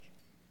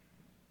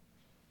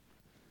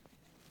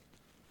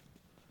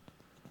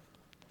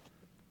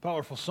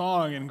Powerful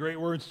song and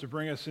great words to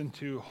bring us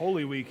into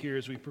Holy Week here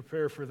as we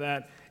prepare for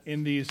that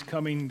in these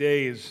coming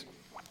days.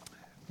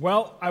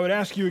 Well, I would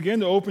ask you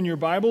again to open your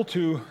Bible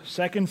to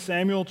 2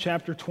 Samuel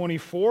chapter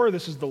 24.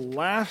 This is the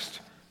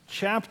last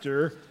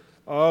chapter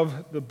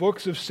of the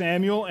books of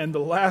Samuel and the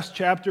last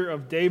chapter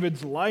of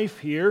David's life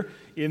here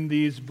in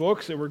these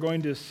books that we're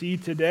going to see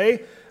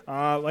today.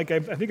 I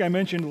think I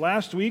mentioned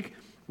last week,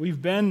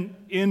 we've been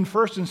in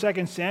 1 and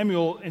 2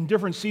 Samuel in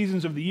different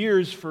seasons of the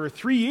years for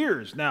 3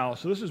 years now.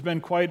 So this has been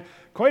quite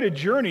a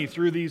journey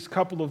through these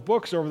couple of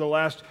books over the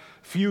last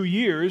few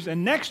years.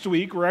 And next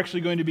week, we're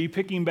actually going to be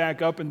picking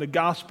back up in the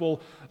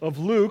Gospel of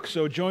Luke.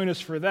 So join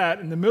us for that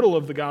in the middle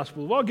of the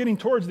Gospel, well, getting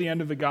towards the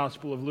end of the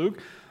Gospel of Luke.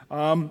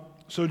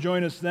 So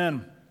join us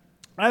then.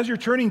 As you're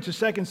turning to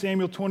 2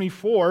 Samuel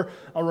 24,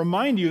 I'll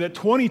remind you that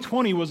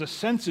 2020 was a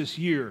census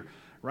year,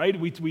 right?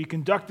 We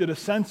conducted a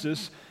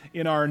census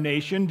in our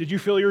nation. Did you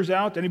fill yours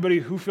out? Anybody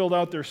who filled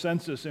out their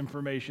census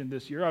information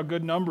this year? A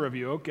good number of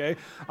you, okay.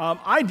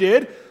 I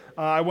did.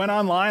 I went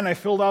online, I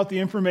filled out the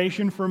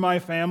information for my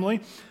family.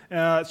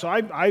 So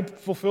I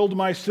fulfilled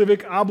my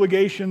civic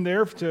obligation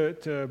there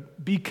to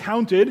be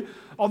counted.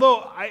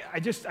 Although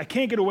I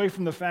can't get away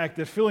from the fact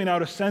that filling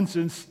out a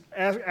census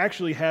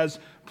actually has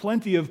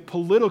plenty of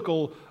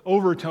political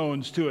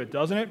overtones to it,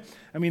 doesn't it?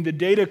 I mean, the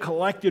data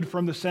collected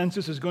from the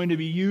census is going to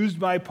be used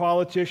by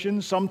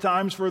politicians,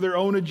 sometimes for their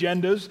own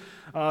agendas,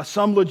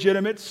 some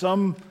legitimate,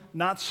 some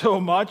not so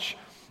much.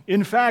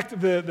 In fact,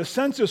 the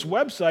census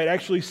website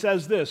actually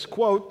says this,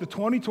 quote, "The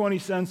 2020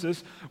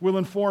 census will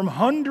inform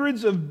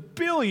hundreds of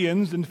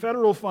billions in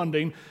federal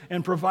funding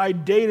and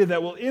provide data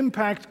that will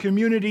impact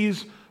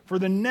communities for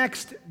the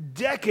next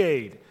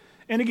decade."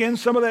 And again,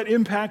 some of that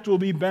impact will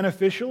be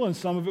beneficial and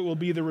some of it will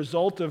be the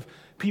result of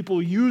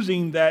people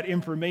using that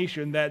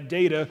information, that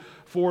data,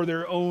 for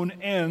their own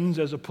ends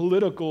as a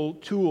political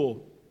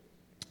tool.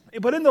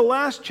 But in the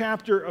last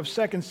chapter of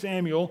 2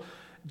 Samuel,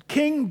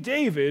 King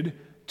David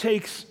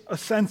takes a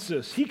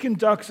census. He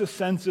conducts a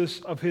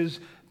census of his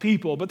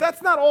people. But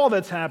that's not all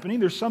that's happening.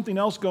 There's something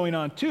else going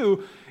on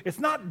too. It's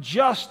not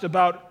just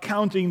about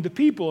counting the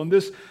people. And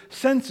this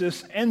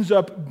census ends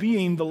up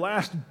being the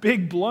last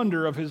big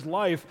blunder of his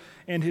life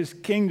and his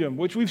kingdom,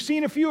 which we've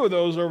seen a few of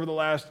those over the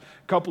last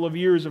couple of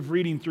years of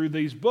reading through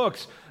these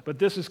books. But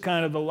this is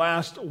kind of the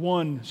last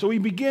one. So we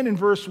begin in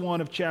verse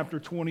 1 of chapter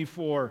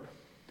 24.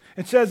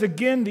 It says,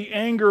 "Again, the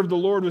anger of the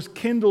Lord was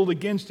kindled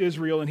against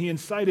Israel, and he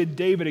incited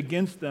David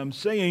against them,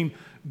 saying,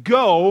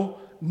 'Go,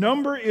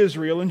 number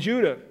Israel and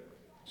Judah.'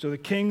 So the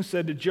king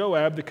said to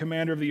Joab, the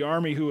commander of the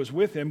army who was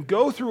with him,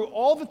 'Go through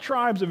all the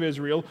tribes of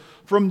Israel,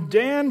 from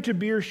Dan to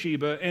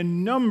Beersheba,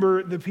 and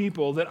number the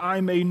people, that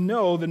I may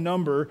know the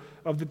number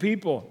of the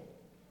people.'"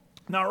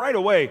 Now, right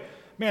away,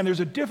 there's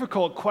a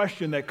difficult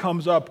question that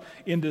comes up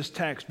in this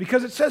text,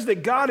 because it says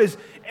that God is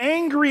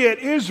angry at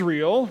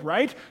Israel,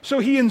 right? So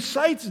he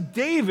incites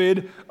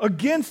David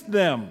against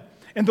them.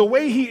 And the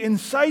way he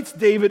incites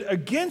David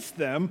against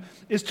them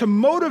is to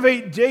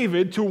motivate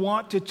David to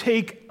want to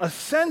take a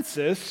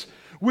census,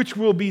 which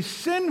will be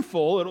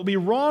sinful. It'll be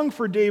wrong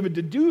for David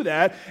to do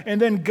that, and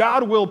then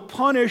God will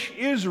punish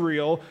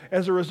Israel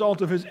as a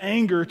result of his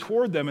anger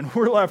toward them. And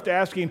we're left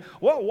asking,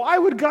 well, why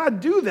would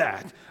God do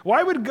that?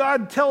 Why would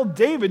God tell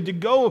David to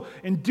go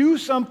and do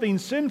something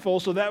sinful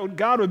so that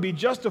God would be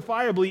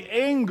justifiably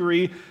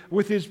angry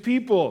with his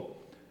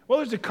people? Well,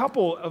 there's a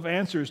couple of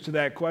answers to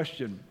that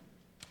question.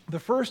 The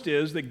first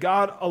is that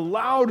God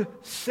allowed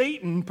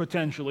Satan,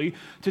 potentially,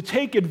 to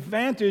take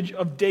advantage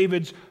of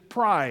David's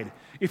pride.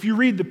 If you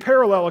read the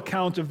parallel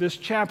account of this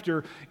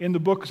chapter in the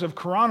books of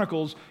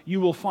Chronicles,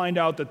 you will find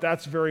out that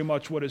that's very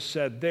much what is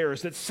said there,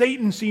 is that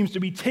Satan seems to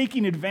be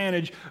taking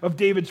advantage of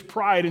David's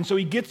pride, and so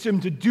he gets him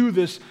to do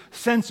this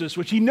census,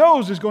 which he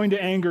knows is going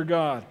to anger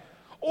God.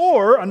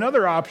 Or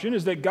another option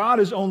is that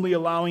God is only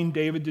allowing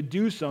David to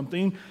do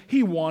something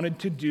he wanted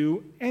to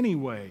do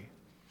anyway.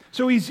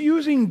 So he's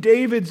using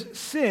David's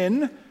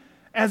sin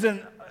as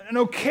an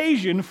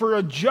occasion for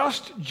a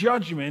just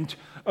judgment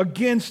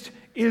against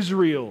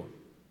Israel.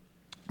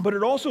 But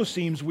it also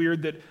seems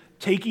weird that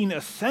taking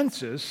a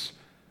census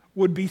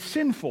would be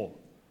sinful.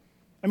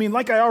 I mean,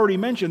 like I already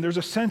mentioned, there's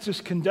a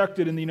census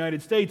conducted in the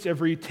United States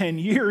every 10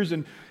 years,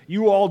 and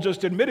you all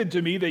just admitted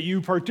to me that you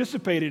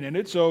participated in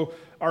it, so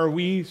are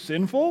we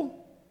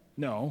sinful?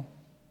 No.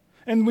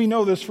 And we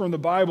know this from the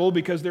Bible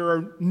because there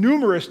are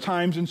numerous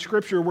times in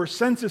Scripture where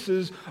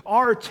censuses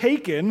are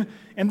taken,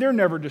 and they're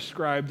never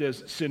described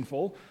as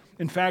sinful.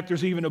 In fact,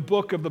 there's even a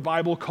book of the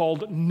Bible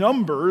called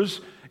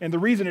Numbers, and the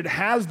reason it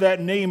has that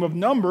name of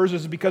Numbers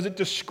is because it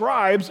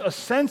describes a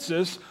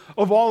census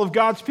of all of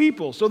God's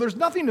people. So there's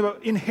nothing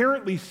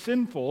inherently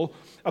sinful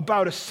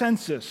about a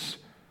census.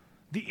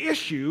 The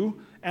issue,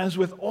 as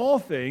with all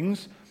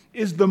things,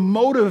 is the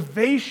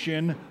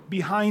motivation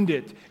behind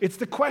it. It's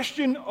the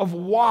question of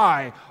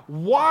why.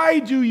 Why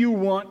do you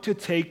want to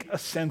take a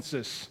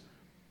census?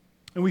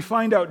 And we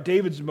find out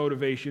David's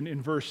motivation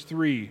in verse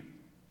 3.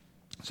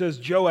 It says,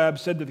 Joab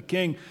said to the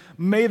king,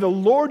 "May the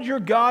Lord your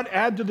God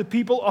add to the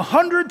people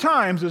 100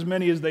 times as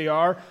many as they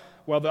are,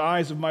 while the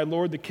eyes of my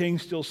lord the king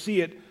still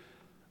see it.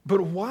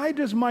 But why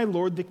does my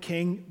lord the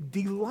king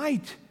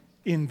delight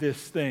in this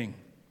thing?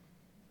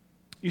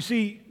 You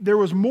see, there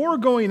was more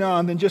going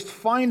on than just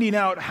finding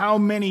out how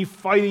many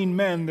fighting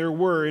men there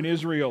were in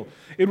Israel.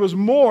 It was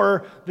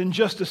more than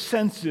just a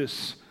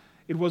census.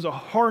 It was a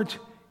heart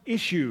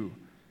issue,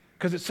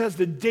 because it says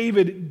that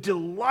David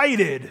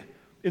delighted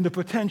in the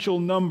potential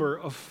number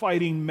of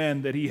fighting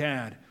men that he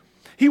had.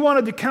 He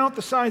wanted to count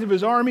the size of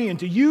his army and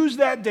to use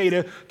that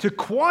data to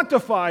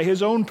quantify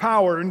his own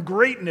power and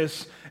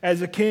greatness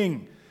as a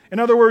king. In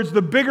other words,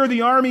 the bigger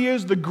the army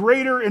is, the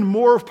greater and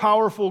more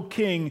powerful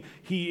king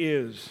he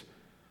is.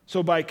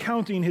 So by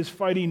counting his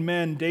fighting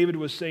men, David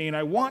was saying,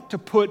 I want to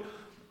put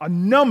a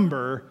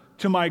number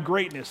to my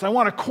greatness. I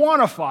want to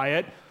quantify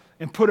it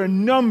and put a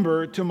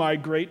number to my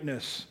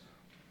greatness.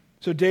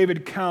 So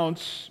David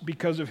counts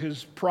because of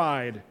his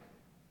pride.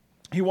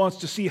 He wants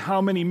to see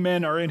how many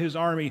men are in his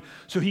army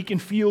so he can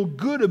feel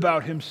good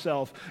about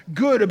himself,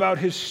 good about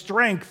his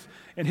strength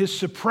and his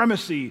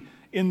supremacy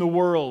in the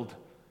world.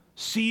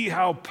 See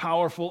how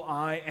powerful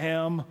I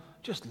am?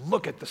 Just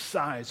look at the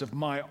size of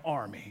my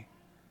army.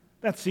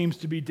 That seems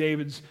to be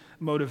David's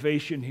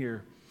motivation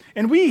here.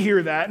 And we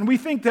hear that and we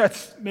think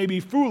that's maybe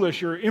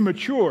foolish or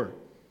immature.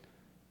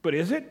 But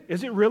is it?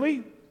 Is it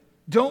really?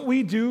 Don't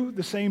we do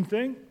the same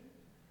thing?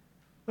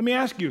 Let me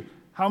ask you,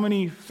 how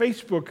many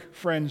Facebook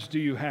friends do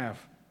you have?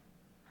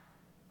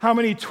 How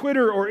many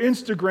Twitter or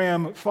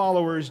Instagram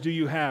followers do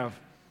you have?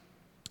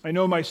 I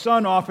know my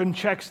son often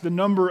checks the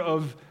number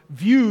of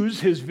views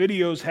his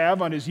videos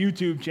have on his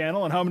YouTube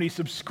channel and how many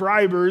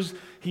subscribers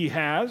he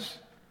has.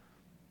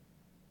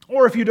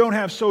 Or if you don't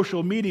have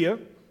social media,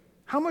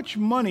 how much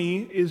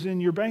money is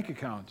in your bank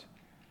account?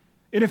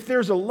 And if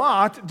there's a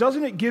lot,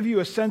 doesn't it give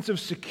you a sense of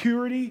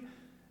security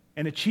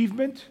and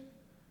achievement?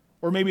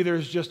 Or maybe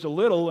there's just a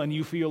little and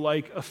you feel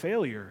like a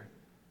failure.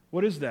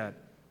 What is that?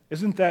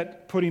 Isn't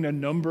that putting a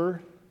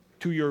number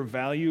to your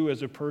value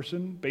as a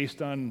person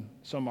based on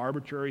some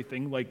arbitrary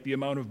thing like the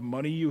amount of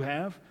money you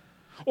have?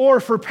 Or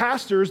for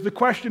pastors, the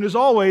question is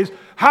always,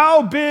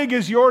 how big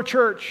is your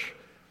church?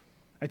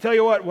 I tell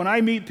you what, when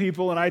I meet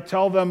people and I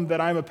tell them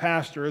that I'm a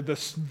pastor, the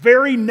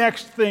very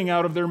next thing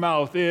out of their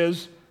mouth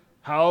is,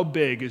 how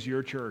big is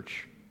your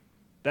church?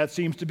 That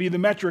seems to be the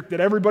metric that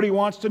everybody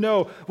wants to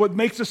know. What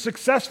makes a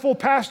successful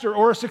pastor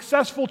or a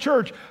successful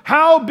church?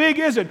 How big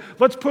is it?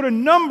 Let's put a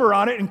number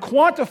on it and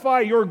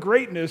quantify your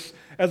greatness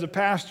as a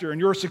pastor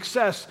and your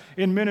success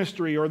in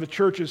ministry or the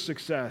church's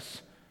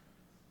success.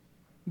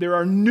 There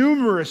are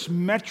numerous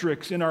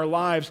metrics in our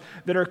lives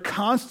that are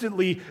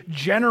constantly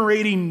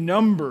generating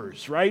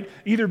numbers, right?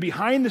 Either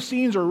behind the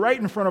scenes or right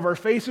in front of our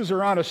faces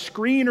or on a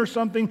screen or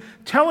something,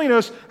 telling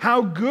us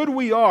how good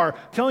we are,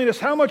 telling us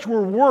how much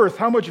we're worth,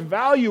 how much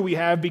value we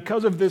have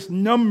because of this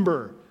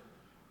number.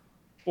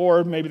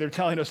 Or maybe they're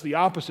telling us the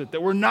opposite,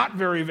 that we're not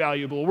very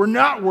valuable, we're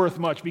not worth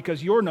much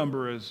because your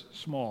number is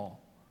small.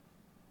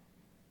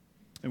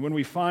 And when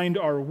we find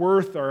our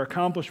worth, our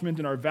accomplishment,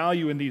 and our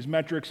value in these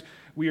metrics,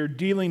 we are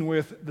dealing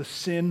with the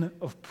sin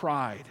of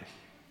pride.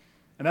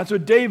 And that's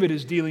what David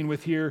is dealing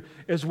with here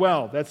as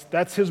well.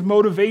 That's his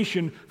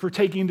motivation for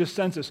taking this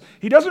census.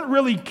 He doesn't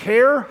really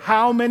care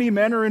how many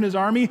men are in his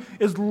army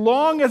as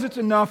long as it's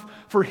enough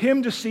for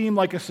him to seem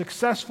like a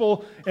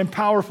successful and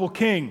powerful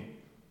king.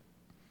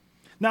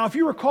 Now, if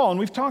you recall, and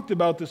we've talked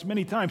about this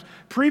many times,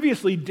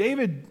 previously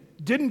David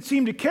didn't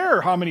seem to care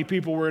how many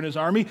people were in his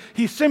army.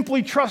 He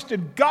simply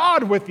trusted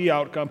God with the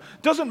outcome.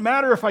 Doesn't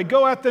matter if I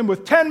go at them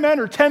with 10 men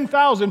or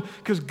 10,000,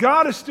 because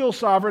God is still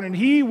sovereign and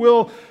he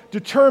will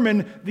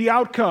determine the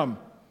outcome.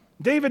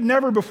 David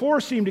never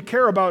before seemed to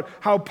care about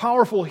how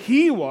powerful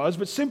he was,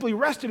 but simply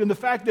rested in the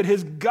fact that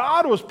his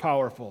God was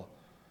powerful.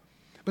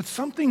 But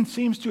something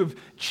seems to have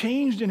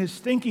changed in his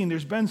thinking.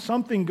 There's been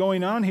something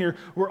going on here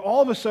where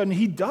all of a sudden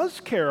he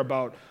does care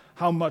about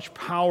how much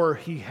power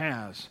he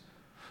has.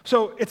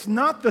 So it's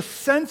not the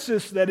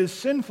census that is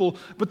sinful,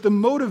 but the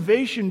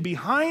motivation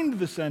behind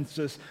the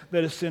census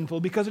that is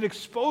sinful, because it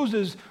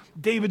exposes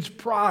David's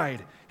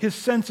pride, his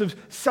sense of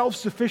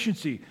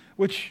self-sufficiency,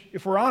 which,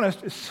 if we're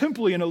honest, is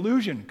simply an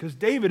illusion, because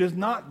David is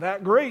not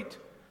that great.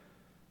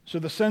 So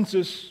the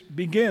census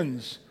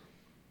begins.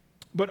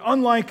 But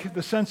unlike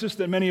the census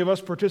that many of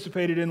us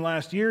participated in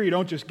last year, you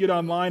don't just get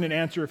online and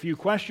answer a few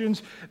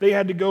questions. They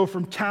had to go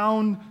from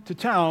town to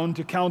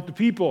count the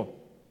people.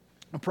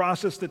 A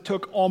process that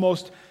took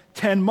almost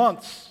 10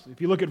 months. If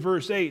you look at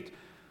verse 8, it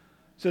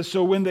says,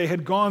 so when they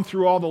had gone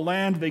through all the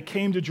land, they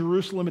came to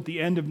Jerusalem at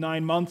the end of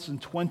 9 months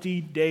and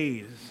 20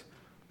 days.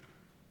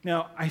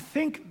 Now, I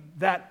think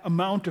that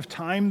amount of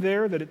time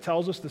there that it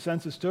tells us the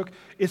census took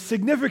is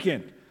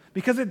significant,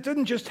 because it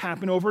didn't just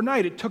happen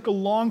overnight. It took a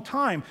long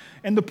time.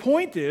 And the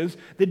point is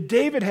that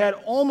David had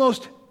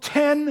almost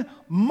 10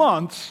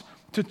 months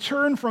to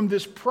turn from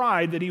this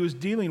pride that he was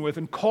dealing with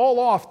and call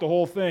off the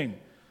whole thing.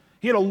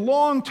 He had a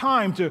long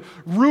time to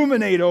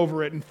ruminate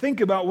over it and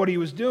think about what he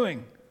was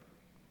doing.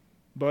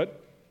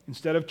 But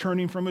instead of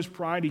turning from his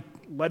pride, he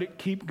let it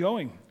keep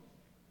going.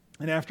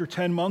 And after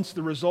 10 months,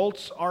 the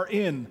results are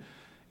in.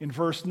 In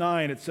verse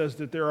 9, it says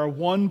that there are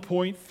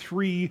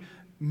 1.3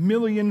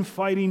 million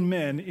fighting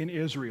men in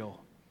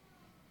Israel.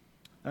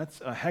 That's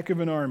a heck of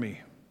an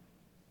army.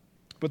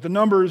 But the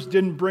numbers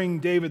didn't bring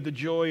David the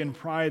joy and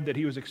pride that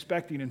he was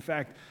expecting. In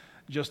fact,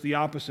 just the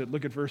opposite.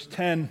 Look at verse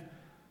 10. It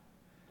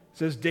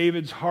says,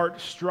 David's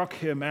heart struck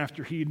him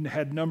after he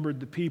had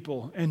numbered the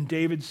people. And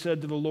David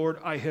said to the Lord,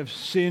 I have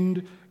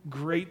sinned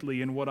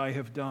greatly in what I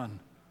have done.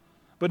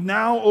 But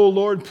now, O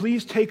Lord,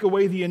 please take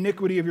away the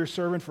iniquity of your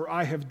servant, for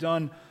I have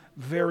done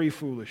very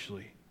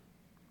foolishly.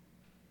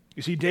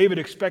 You see, David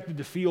expected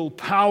to feel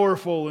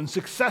powerful and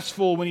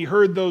successful when he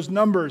heard those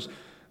numbers.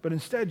 But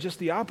instead, just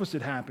the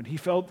opposite happened. He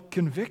felt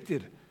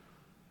convicted.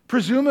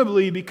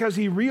 Presumably because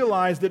he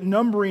realized that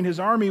numbering his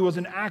army was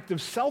an act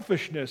of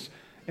selfishness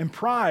and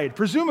pride.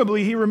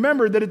 Presumably, he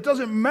remembered that it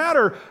doesn't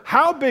matter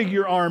how big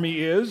your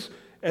army is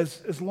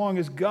as long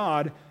as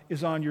God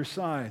is on your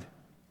side.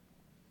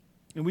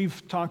 And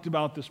we've talked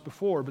about this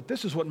before, but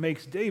this is what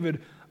makes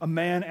David a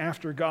man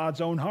after God's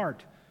own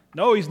heart.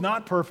 No, he's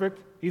not perfect.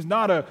 He's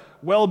not a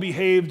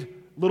well-behaved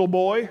little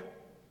boy.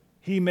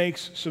 He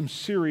makes some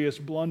serious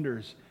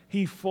blunders.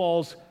 He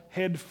falls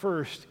head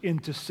first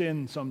into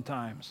sin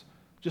sometimes,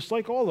 just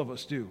like all of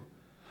us do.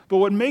 But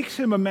what makes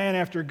him a man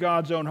after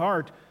God's own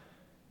heart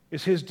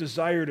is his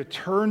desire to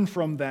turn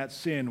from that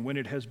sin when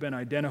it has been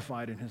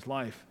identified in his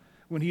life.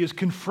 When he is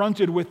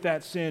confronted with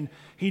that sin,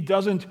 he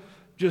doesn't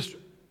just,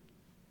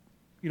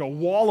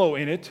 wallow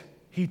in it.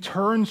 He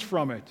turns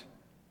from it.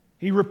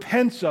 He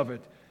repents of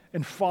it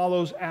and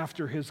follows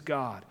after his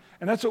God.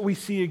 And that's what we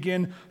see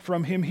again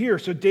from him here.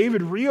 So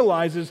David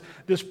realizes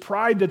this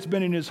pride that's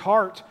been in his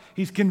heart.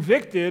 He's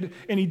convicted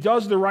and he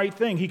does the right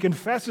thing. He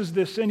confesses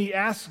this sin. He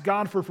asks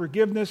God for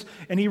forgiveness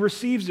and he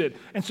receives it.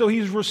 And so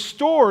he's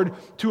restored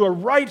to a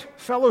right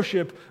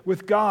fellowship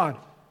with God.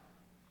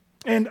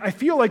 And I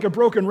feel like a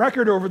broken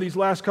record over these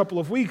last couple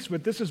of weeks,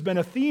 but this has been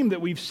a theme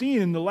that we've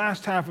seen in the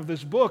last half of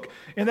this book,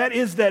 and that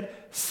is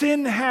that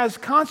sin has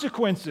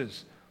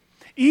consequences.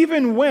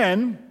 Even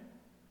when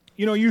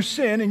you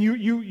sin and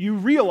you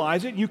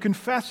realize it, you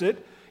confess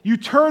it, you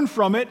turn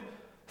from it,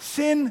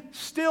 sin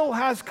still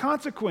has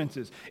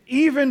consequences.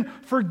 Even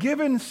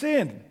forgiven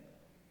sin.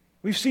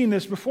 We've seen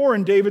this before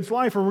in David's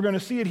life, and we're going to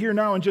see it here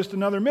now in just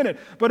another minute.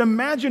 But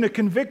imagine a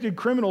convicted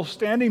criminal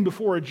standing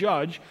before a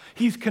judge.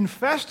 He's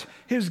confessed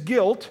his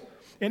guilt,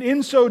 and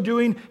in so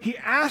doing, he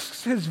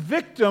asks his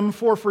victim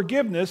for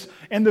forgiveness,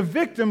 and the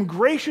victim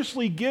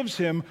graciously gives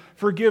him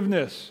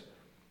forgiveness.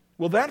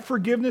 Will that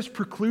forgiveness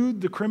preclude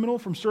the criminal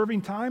from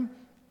serving time?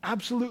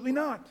 Absolutely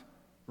not,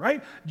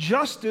 right?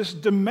 Justice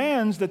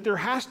demands that there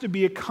has to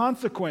be a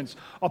consequence,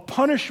 a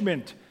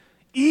punishment,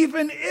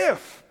 even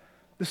if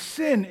the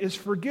sin is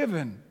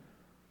forgiven.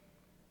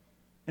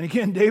 And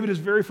again, David is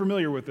very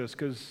familiar with this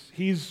because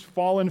he's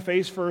fallen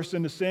face first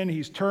into sin.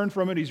 He's turned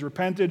from it. He's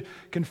repented,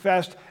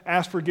 confessed,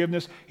 asked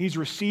forgiveness. He's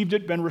received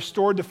it, been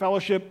restored to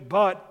fellowship,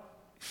 but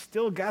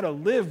still got to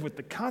live with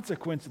the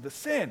consequence of the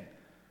sin.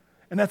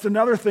 And that's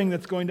another thing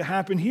that's going to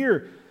happen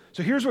here.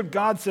 So here's what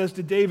God says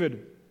to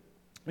David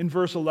in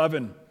verse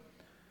 11.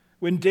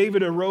 When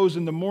David arose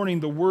in the morning,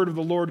 the word of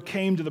the Lord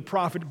came to the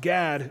prophet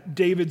Gad,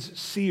 David's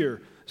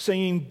seer,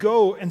 saying,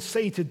 Go and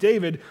say to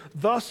David,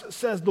 Thus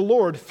says the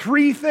Lord,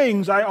 3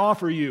 things I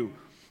offer you.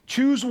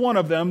 Choose one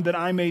of them that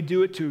I may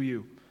do it to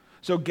you.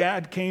 So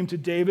Gad came to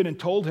David and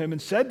told him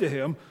and said to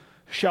him,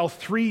 Shall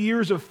 3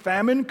 years of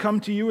famine come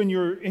to you in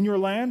your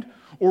land?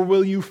 Or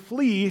will you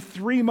flee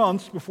 3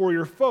 months before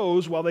your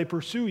foes while they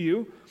pursue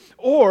you?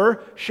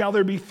 Or shall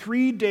there be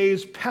 3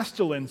 days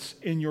pestilence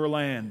in your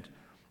land?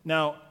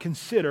 Now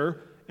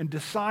consider and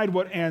decide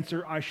what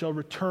answer I shall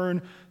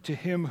return to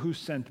him who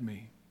sent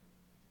me.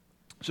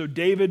 So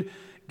David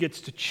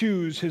gets to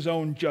choose his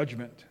own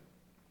judgment.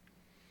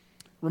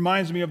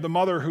 Reminds me of the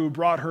mother who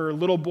brought her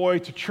little boy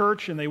to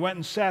church, and they went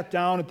and sat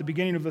down at the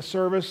beginning of the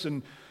service,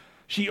 and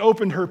she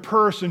opened her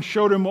purse and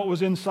showed him what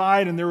was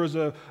inside, and there was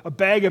a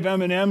bag of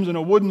M&Ms and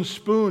a wooden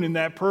spoon in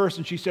that purse,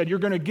 and she said, You're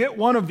going to get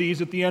one of these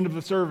at the end of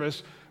the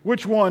service.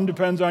 Which one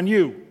depends on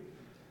you.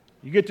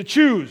 You get to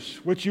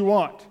choose which you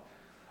want.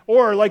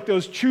 Or like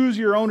those choose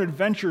your own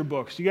adventure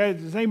books. You guys,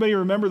 does anybody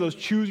remember those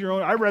choose your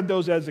own? I read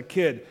those as a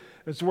kid.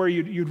 It's where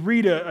you'd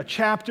read a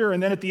chapter,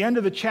 and then at the end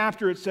of the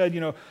chapter it said,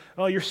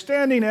 you're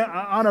standing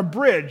on a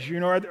bridge,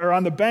 or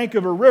on the bank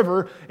of a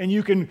river, and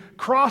you can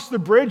cross the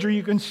bridge or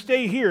you can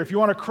stay here. If you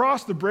want to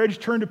cross the bridge,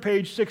 turn to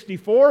page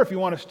 64. If you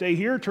want to stay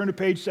here, turn to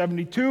page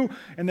 72,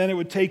 and then it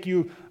would take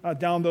you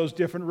down those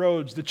different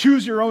roads. The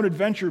choose your own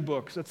adventure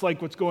books, that's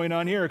like what's going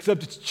on here,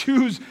 except it's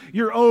choose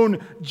your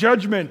own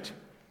judgment.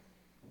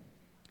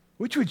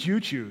 Which would you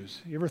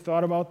choose? You ever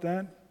thought about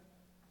that?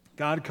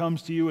 God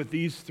comes to you with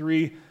these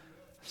 3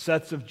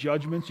 sets of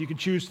judgments. You can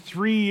choose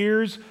 3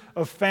 years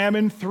of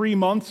famine, 3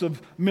 months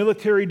of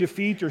military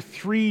defeat, or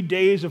 3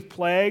 days of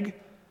plague.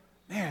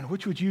 Man,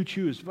 which would you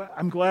choose?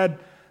 I'm glad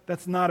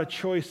that's not a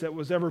choice that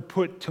was ever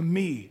put to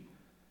me,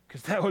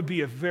 because that would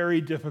be a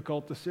very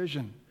difficult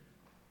decision.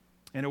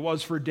 And it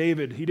was for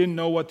David. He didn't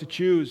know what to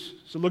choose.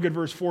 So look at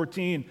verse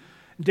 14.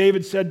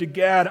 David said to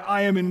Gad,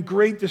 I am in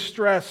great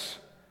distress.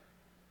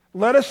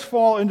 Let us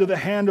fall into the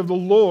hand of the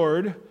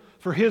Lord,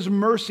 for his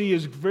mercy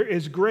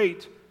is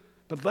great,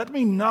 but let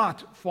me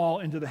not fall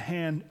into the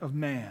hand of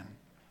man.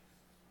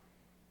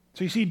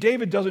 So you see,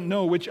 David doesn't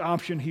know which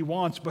option he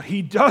wants, but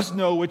he does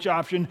know which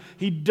option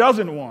he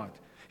doesn't want.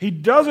 He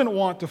doesn't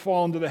want to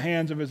fall into the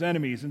hands of his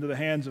enemies, into the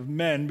hands of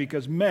men,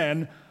 because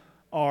men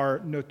are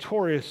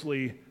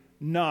notoriously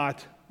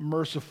not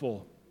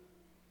merciful.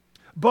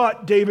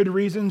 But David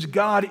reasons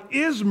God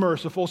is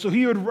merciful, so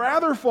he would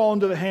rather fall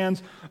into the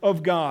hands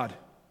of God.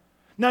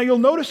 Now you'll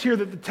notice here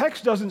that the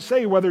text doesn't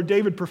say whether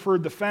David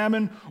preferred the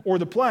famine or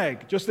the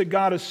plague, just that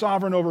God is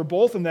sovereign over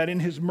both and that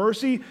in his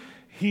mercy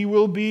he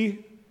will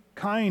be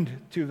kind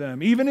to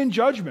them, even in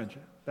judgment.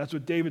 That's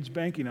what David's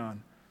banking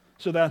on.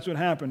 So that's what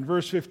happened.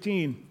 Verse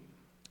 15,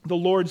 the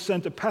Lord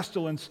sent a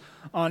pestilence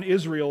on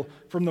Israel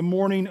from the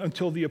morning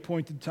until the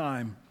appointed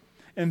time.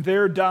 And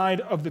there died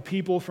of the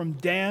people from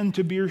Dan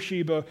to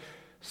Beersheba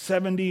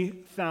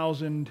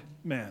 70,000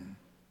 men.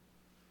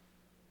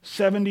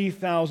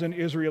 70,000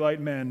 Israelite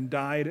men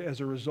died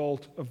as a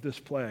result of this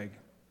plague.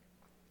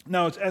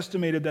 Now it's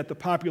estimated that the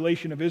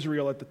population of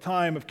Israel at the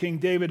time of King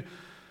David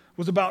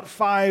was about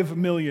 5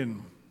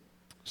 million.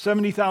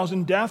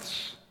 70,000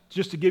 deaths,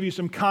 just to give you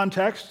some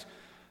context,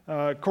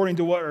 compared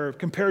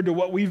to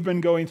what we've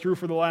been going through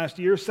for the last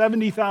year,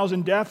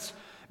 70,000 deaths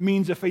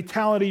means a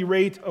fatality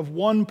rate of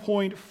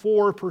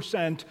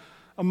 1.4%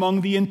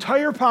 among the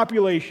entire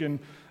population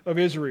of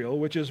Israel,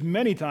 which is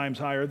many times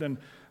higher than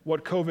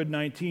what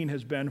COVID-19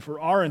 has been for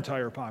our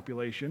entire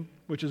population,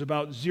 which is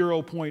about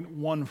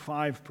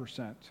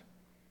 0.15%.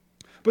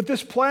 But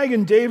this plague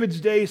in David's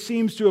day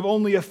seems to have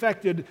only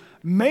affected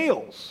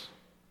males,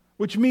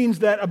 which means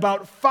that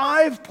about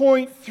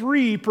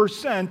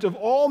 5.3% of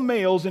all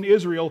males in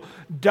Israel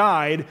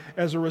died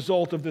as a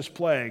result of this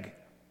plague.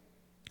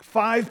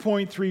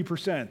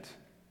 5.3%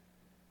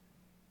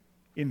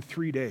 in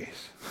 3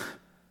 days.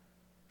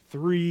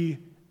 3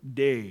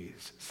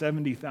 days.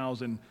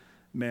 70,000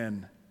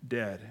 men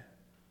dead.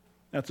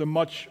 That's a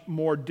much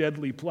more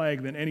deadly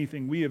plague than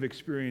anything we have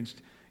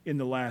experienced in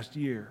the last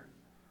year.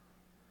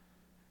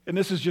 And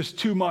this is just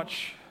too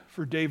much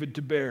for David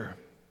to bear.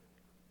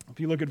 If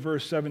you look at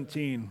verse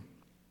 17,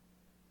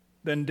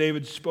 then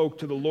David spoke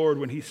to the Lord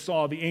when he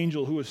saw the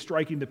angel who was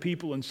striking the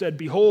people and said,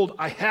 "Behold,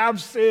 I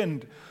have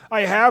sinned.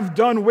 I have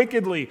done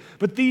wickedly.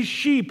 But these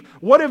sheep,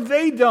 what have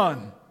they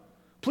done?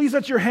 Please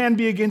let your hand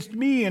be against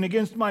me and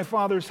against my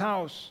father's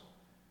house."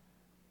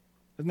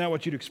 Isn't that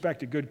what you'd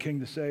expect a good king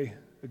to say,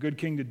 a good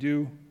king to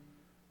do?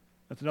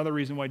 That's another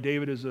reason why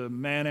David is a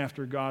man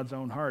after God's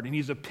own heart. And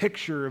he's a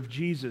picture of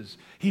Jesus.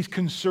 He's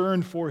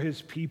concerned for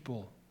his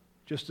people,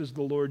 just as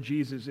the Lord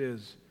Jesus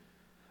is.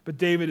 But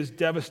David is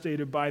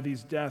devastated by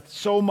these deaths,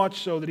 so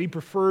much so that he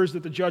prefers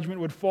that the judgment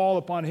would fall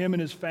upon him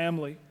and his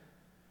family.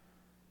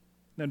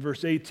 Then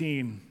verse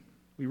 18,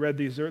 we read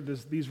these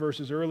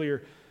verses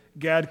earlier.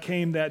 Gad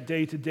came that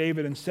day to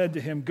David and said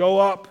to him, "Go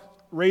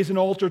up, raise an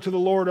altar to the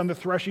Lord on the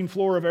threshing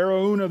floor of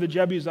Araunah the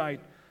Jebusite."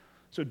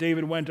 So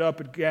David went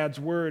up at Gad's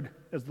word,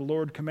 as the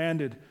Lord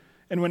commanded.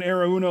 And when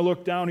Araunah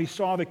looked down, he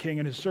saw the king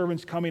and his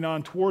servants coming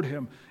on toward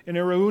him. And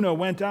Araunah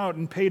went out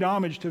and paid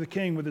homage to the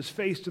king with his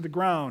face to the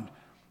ground.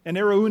 And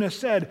Araunah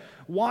said,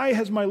 "Why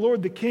has my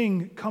lord the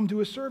king come to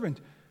his servant?"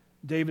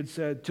 David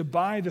said, "To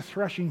buy the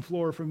threshing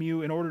floor from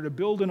you in order to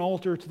build an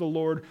altar to the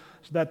Lord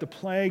so that the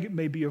plague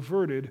may be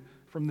averted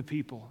from the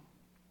people."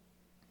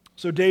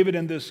 So David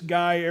and this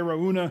guy,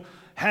 Araunah,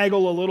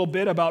 haggle a little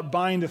bit about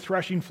buying the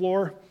threshing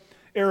floor.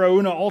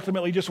 Araunah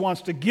ultimately just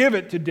wants to give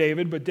it to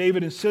David, but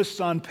David insists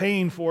on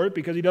paying for it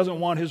because he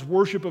doesn't want his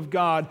worship of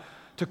God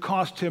to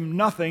cost him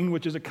nothing,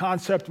 which is a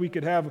concept we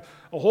could have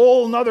a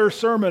whole nother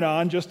sermon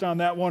on, just on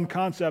that one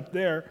concept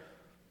there.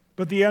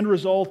 But the end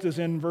result is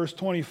in verse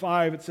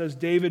 25. It says,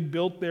 David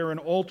built there an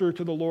altar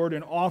to the Lord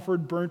and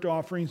offered burnt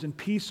offerings and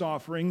peace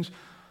offerings.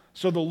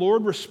 So the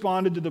Lord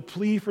responded to the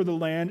plea for the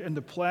land, and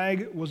the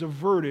plague was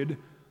averted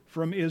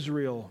from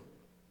Israel.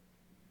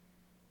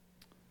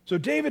 So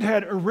David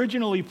had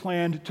originally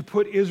planned to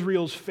put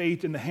Israel's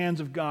fate in the hands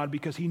of God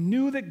because he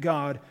knew that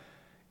God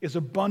is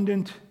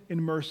abundant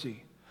in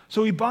mercy.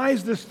 So he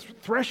buys this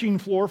threshing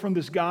floor from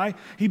this guy,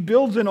 he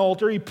builds an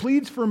altar, he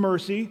pleads for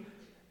mercy,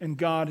 and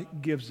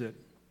God gives it.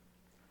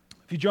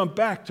 If you jump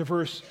back to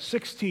verse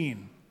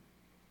 16,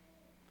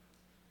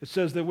 it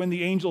says that when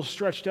the angel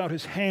stretched out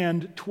his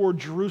hand toward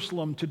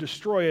Jerusalem to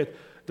destroy it,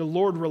 the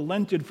Lord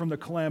relented from the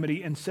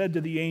calamity and said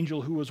to the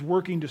angel who was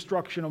working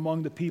destruction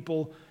among the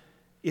people,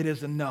 "It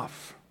is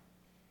enough.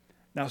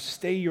 Now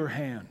stay your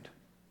hand."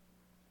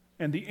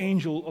 And the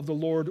angel of the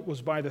Lord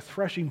was by the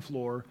threshing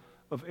floor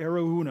of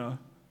Araunah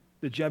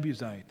the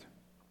Jebusite.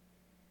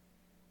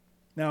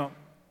 Now,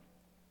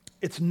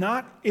 it's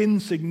not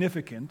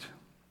insignificant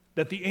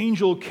that the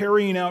angel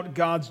carrying out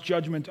God's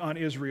judgment on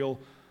Israel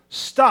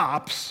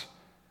stops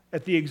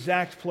at the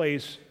exact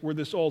place where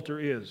this altar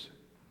is.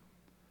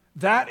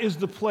 That is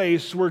the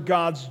place where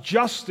God's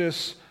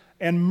justice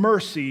and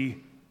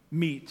mercy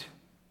meet,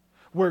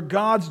 where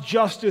God's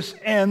justice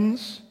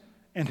ends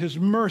and his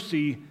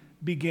mercy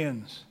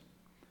begins.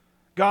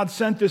 God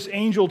sent this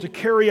angel to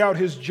carry out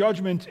his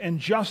judgment and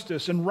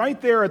justice. And right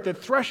there at the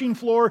threshing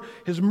floor,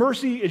 his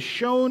mercy is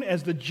shown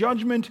as the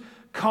judgment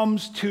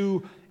comes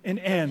to an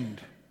end.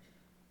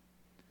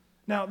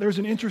 Now, there's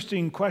an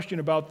interesting question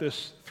about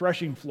this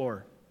threshing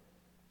floor.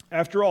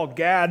 After all,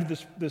 Gad,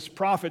 this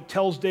prophet,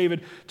 tells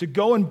David to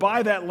go and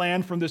buy that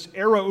land from this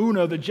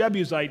Araunah, the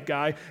Jebusite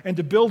guy, and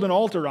to build an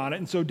altar on it,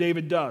 and so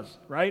David does,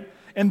 right?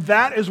 And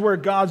that is where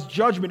God's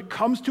judgment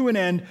comes to an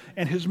end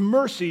and his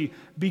mercy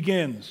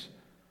begins.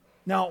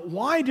 Now,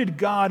 why did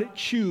God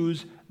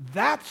choose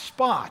that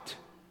spot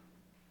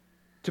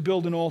to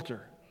build an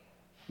altar?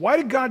 Why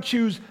did God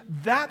choose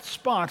that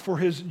spot for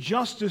his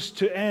justice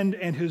to end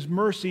and his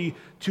mercy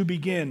to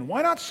begin?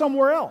 Why not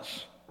somewhere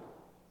else?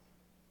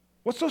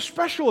 What's so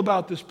special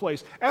about this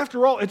place?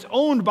 After all, it's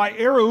owned by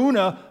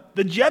Araunah,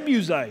 the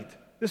Jebusite.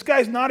 This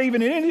guy's not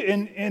even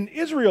an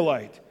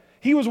Israelite.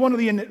 He was one of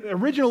the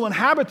original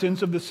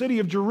inhabitants of the city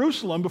of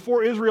Jerusalem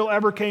before Israel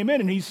ever came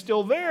in, and he's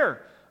still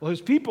there. Well,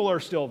 his people are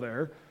still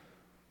there.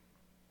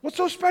 What's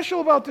so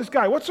special about this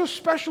guy? What's so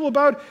special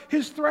about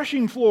his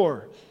threshing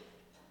floor?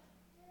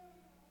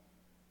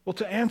 Well,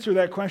 to answer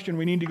that question,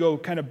 we need to go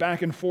kind of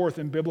back and forth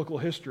in biblical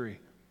history.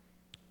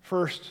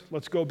 First,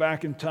 let's go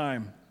back in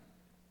time.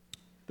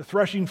 The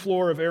threshing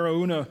floor of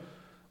Araunah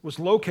was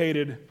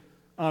located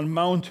on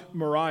Mount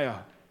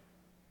Moriah.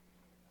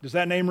 Does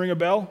that name ring a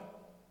bell?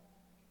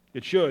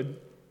 It should.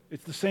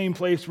 It's the same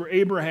place where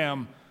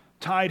Abraham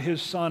tied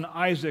his son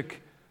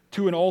Isaac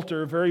to an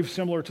altar very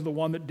similar to the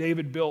one that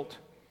David built.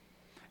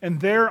 And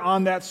there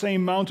on that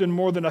same mountain,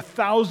 more than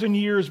 1,000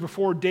 years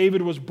before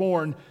David was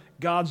born,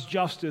 God's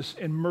justice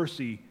and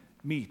mercy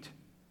meet.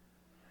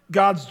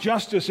 God's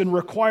justice in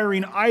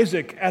requiring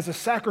Isaac as a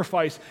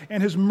sacrifice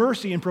and his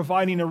mercy in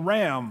providing a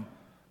ram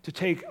to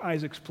take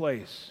Isaac's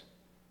place.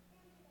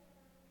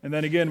 And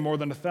then again, more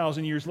than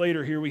 1,000 years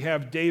later, here we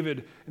have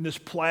David, and this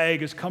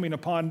plague is coming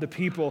upon the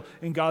people,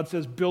 and God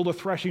says, build a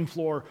threshing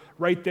floor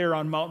right there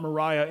on Mount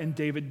Moriah, and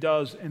David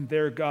does, and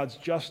there God's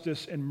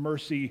justice and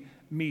mercy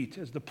meet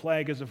as the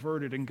plague is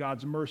averted and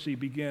God's mercy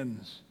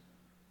begins.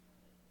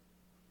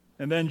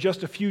 And then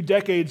just a few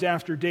decades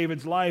after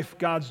David's life,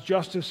 God's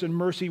justice and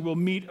mercy will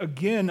meet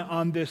again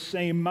on this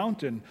same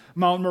mountain,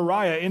 Mount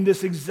Moriah, in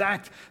this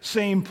exact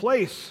same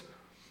place.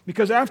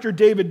 Because after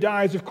David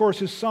dies, of course,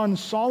 his son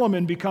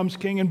Solomon becomes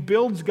king and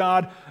builds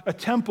God a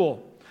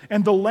temple.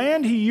 And the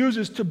land he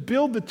uses to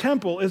build the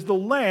temple is the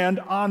land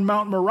on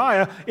Mount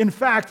Moriah. In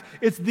fact,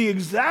 it's the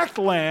exact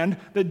land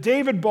that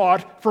David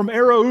bought from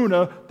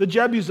Araunah, the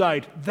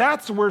Jebusite.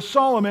 That's where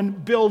Solomon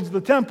builds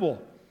the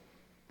temple.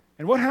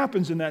 And what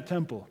happens in that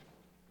temple?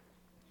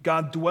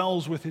 God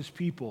dwells with his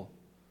people.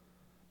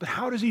 But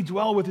how does he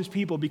dwell with his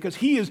people? Because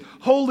he is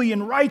holy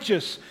and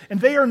righteous, and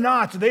they are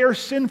not. They are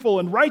sinful,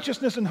 and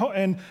righteousness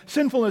and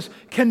sinfulness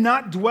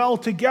cannot dwell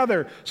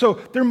together. So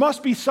there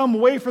must be some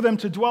way for them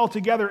to dwell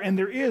together, and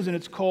there is, and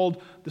it's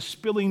called the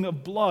spilling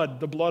of blood,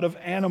 the blood of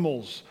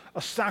animals.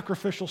 A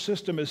sacrificial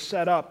system is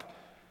set up.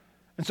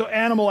 And so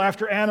animal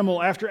after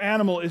animal after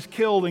animal is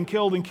killed and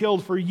killed and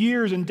killed for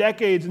years and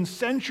decades and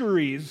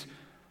centuries.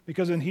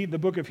 Because in the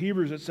book of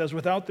Hebrews it says,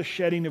 without the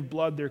shedding of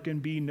blood there can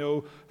be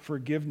no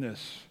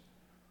forgiveness.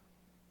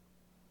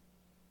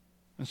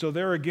 And so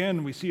there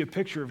again we see a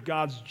picture of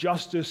God's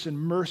justice and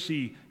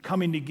mercy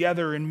coming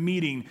together and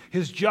meeting.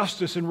 His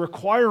justice in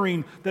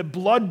requiring that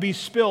blood be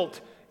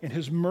spilt, and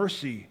his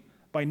mercy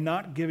by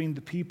not giving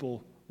the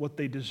people what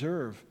they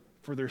deserve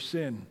for their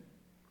sin.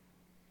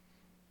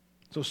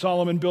 So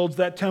Solomon builds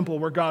that temple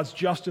where God's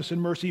justice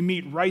and mercy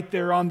meet right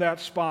there on that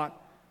spot.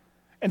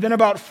 And then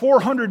about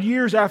 400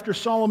 years after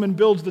Solomon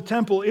builds the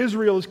temple,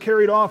 Israel is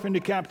carried off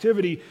into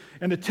captivity,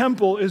 and the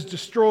temple is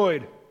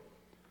destroyed.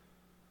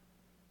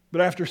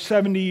 But after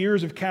 70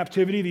 years of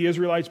captivity, the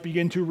Israelites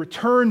begin to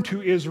return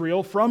to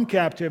Israel from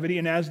captivity,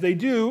 and as they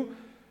do,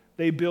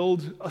 they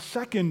build a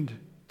second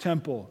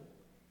temple.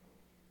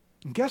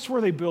 And guess where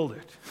they build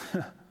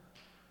it?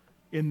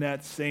 In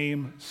that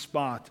same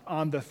spot,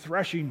 on the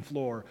threshing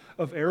floor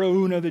of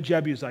Araunah the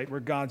Jebusite,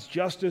 where God's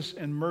justice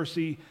and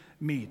mercy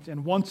meet.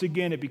 And once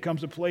again, it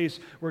becomes a place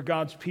where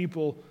God's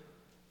people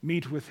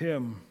meet with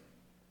him.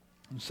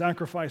 And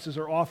sacrifices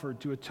are offered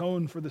to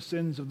atone for the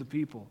sins of the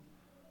people.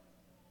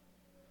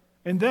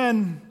 And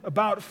then,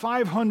 about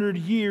 500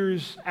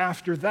 years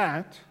after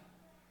that,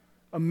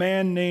 a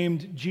man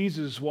named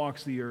Jesus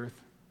walks the earth.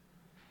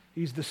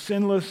 He's the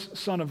sinless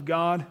Son of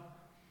God.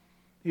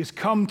 He has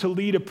come to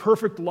lead a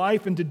perfect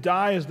life and to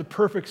die as the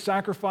perfect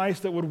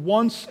sacrifice that would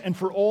once and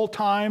for all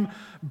time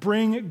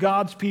bring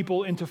God's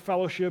people into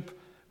fellowship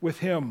with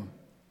him.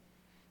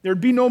 There'd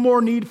be no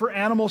more need for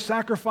animal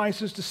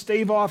sacrifices to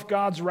stave off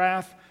God's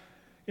wrath.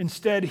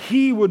 Instead,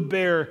 he would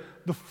bear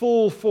the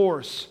full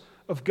force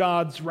of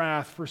God's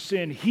wrath for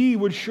sin. He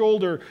would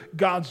shoulder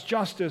God's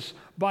justice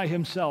by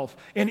himself.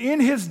 And in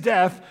his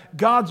death,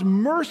 God's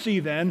mercy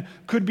then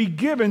could be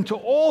given to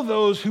all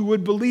those who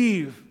would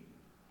believe.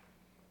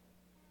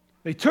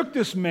 They took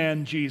this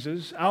man,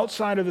 Jesus,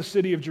 outside of the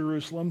city of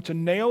Jerusalem to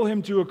nail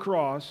him to a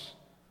cross.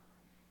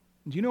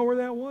 Do you know where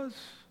that was?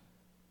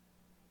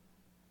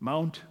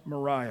 Mount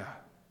Moriah.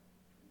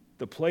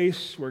 the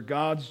place where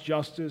God's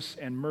justice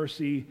and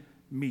mercy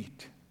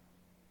meet.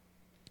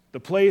 The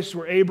place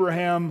where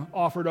Abraham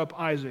offered up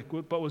Isaac,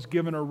 but was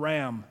given a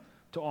ram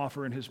to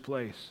offer in his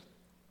place.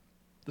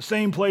 The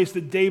same place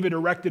that David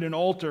erected an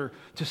altar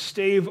to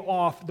stave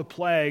off the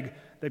plague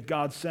that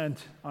God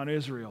sent on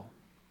Israel.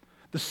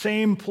 The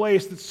same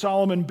place that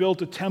Solomon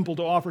built a temple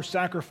to offer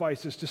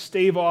sacrifices to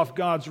stave off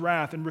God's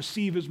wrath and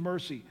receive his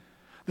mercy.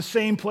 The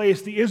same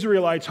place the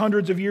Israelites,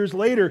 hundreds of years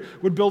later,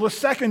 would build a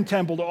second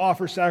temple to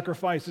offer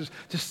sacrifices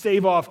to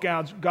stave off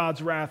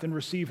God's wrath and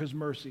receive his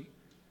mercy.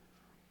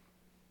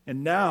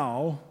 And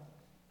now,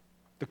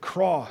 the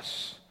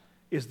cross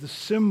is the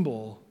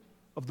symbol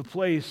of the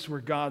place where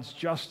God's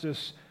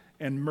justice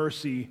and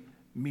mercy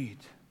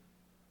meet.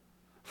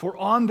 For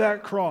on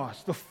that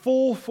cross, the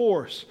full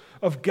force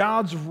of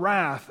God's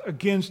wrath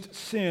against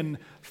sin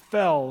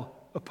fell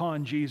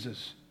upon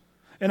Jesus.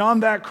 And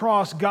on that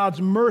cross, God's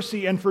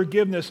mercy and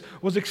forgiveness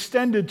was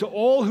extended to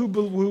all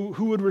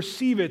who would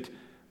receive it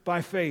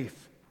by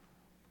faith.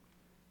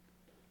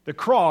 The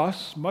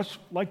cross, much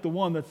like the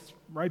one that's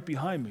right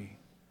behind me,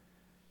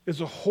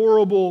 is a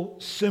horrible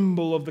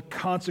symbol of the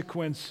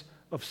consequence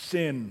of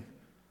sin,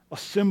 a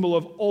symbol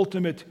of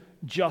ultimate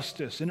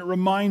justice. And it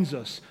reminds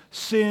us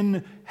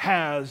sin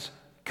has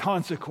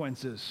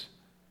consequences.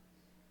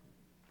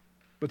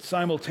 But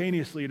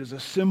simultaneously, it is a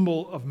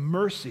symbol of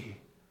mercy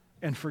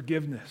and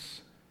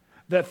forgiveness.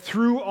 That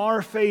through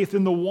our faith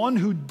in the one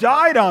who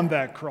died on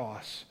that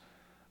cross,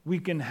 we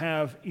can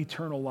have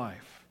eternal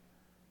life.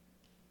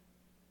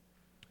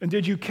 And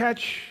did you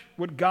catch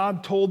what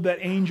God told that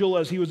angel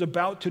as he was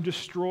about to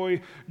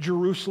destroy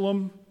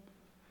Jerusalem?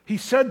 He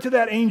said to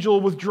that angel,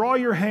 "Withdraw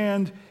your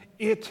hand,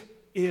 it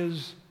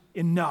is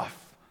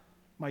enough.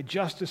 My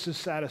justice is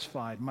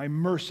satisfied, my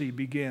mercy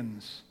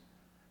begins."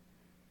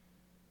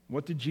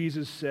 What did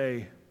Jesus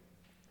say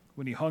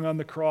when he hung on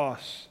the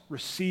cross,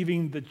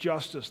 receiving the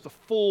justice, the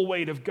full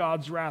weight of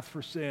God's wrath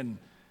for sin?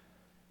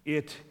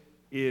 It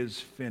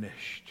is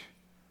finished.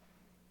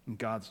 And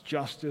God's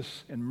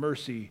justice and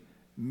mercy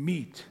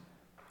meet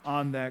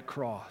on that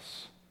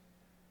cross.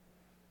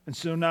 And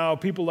so now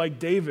people like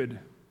David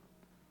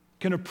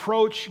can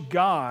approach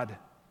God,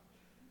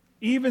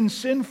 even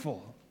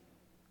sinful,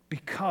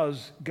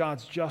 because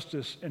God's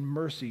justice and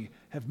mercy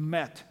have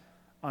met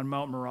on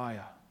Mount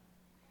Moriah.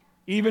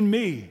 Even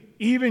me,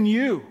 even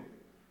you,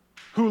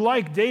 who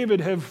like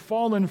David have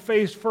fallen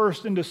face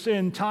first into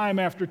sin time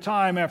after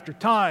time after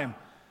time,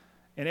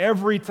 and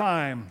every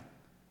time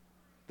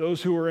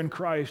those who are in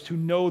Christ, who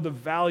know the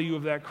value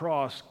of that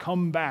cross,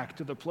 come back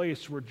to the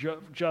place where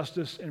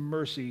justice and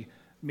mercy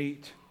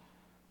meet,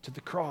 to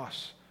the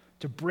cross,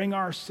 to bring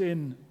our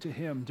sin to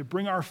Him, to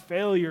bring our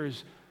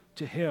failures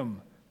to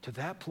Him, to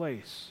that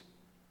place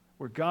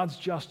where God's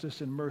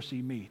justice and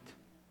mercy meet.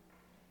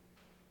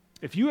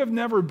 If you have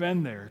never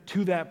been there,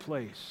 to that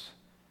place,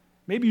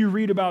 maybe you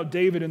read about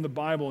David in the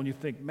Bible and you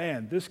think,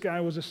 man, this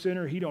guy was a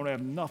sinner, he don't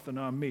have nothing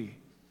on me.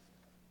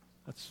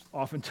 That's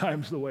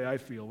oftentimes the way I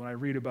feel when I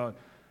read about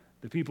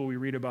the people we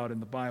read about in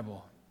the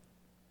Bible.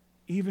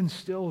 Even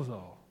still,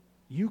 though,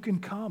 you can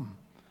come.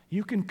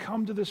 You can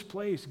come to this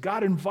place.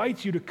 God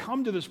invites you to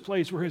come to this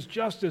place where His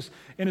justice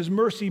and His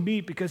mercy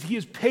meet because He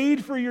has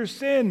paid for your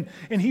sin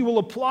and He will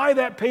apply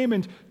that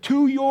payment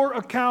to your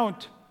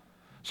account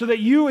so that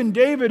you and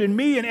David and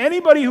me and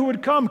anybody who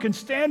would come can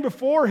stand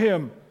before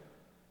Him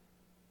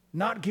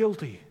not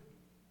guilty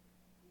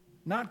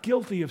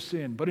of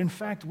sin, but in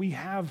fact we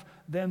have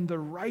then the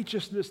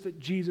righteousness that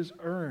Jesus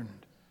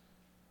earned.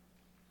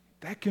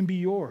 That can be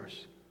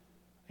yours.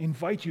 I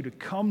invite you to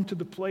come to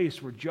the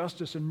place where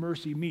justice and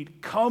mercy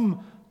meet.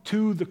 Come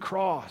to the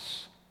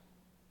cross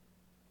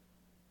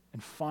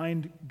and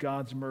find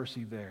God's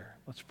mercy there.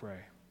 Let's pray.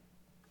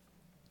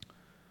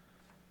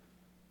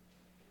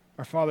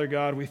 Our Father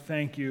God, we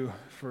thank you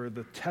for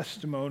the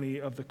testimony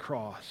of the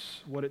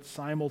cross, what it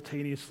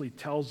simultaneously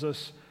tells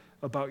us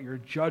about your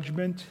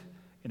judgment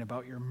and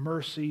about your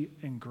mercy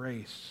and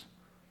grace.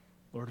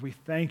 Lord, we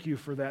thank you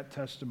for that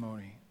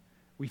testimony.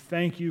 We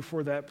thank you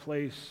for that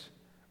place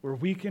where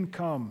we can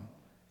come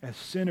as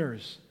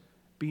sinners,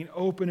 being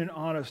open and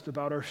honest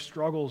about our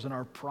struggles and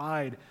our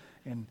pride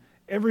and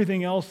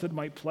everything else that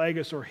might plague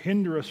us or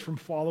hinder us from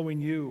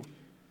following you.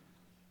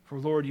 For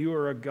Lord, you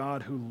are a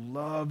God who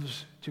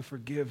loves to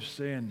forgive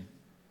sin.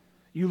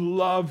 You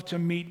love to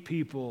meet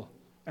people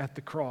at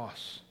the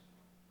cross.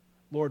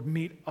 Lord,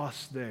 meet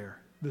us there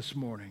this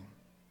morning.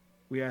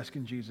 We ask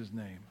in Jesus'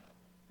 name.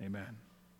 Amen.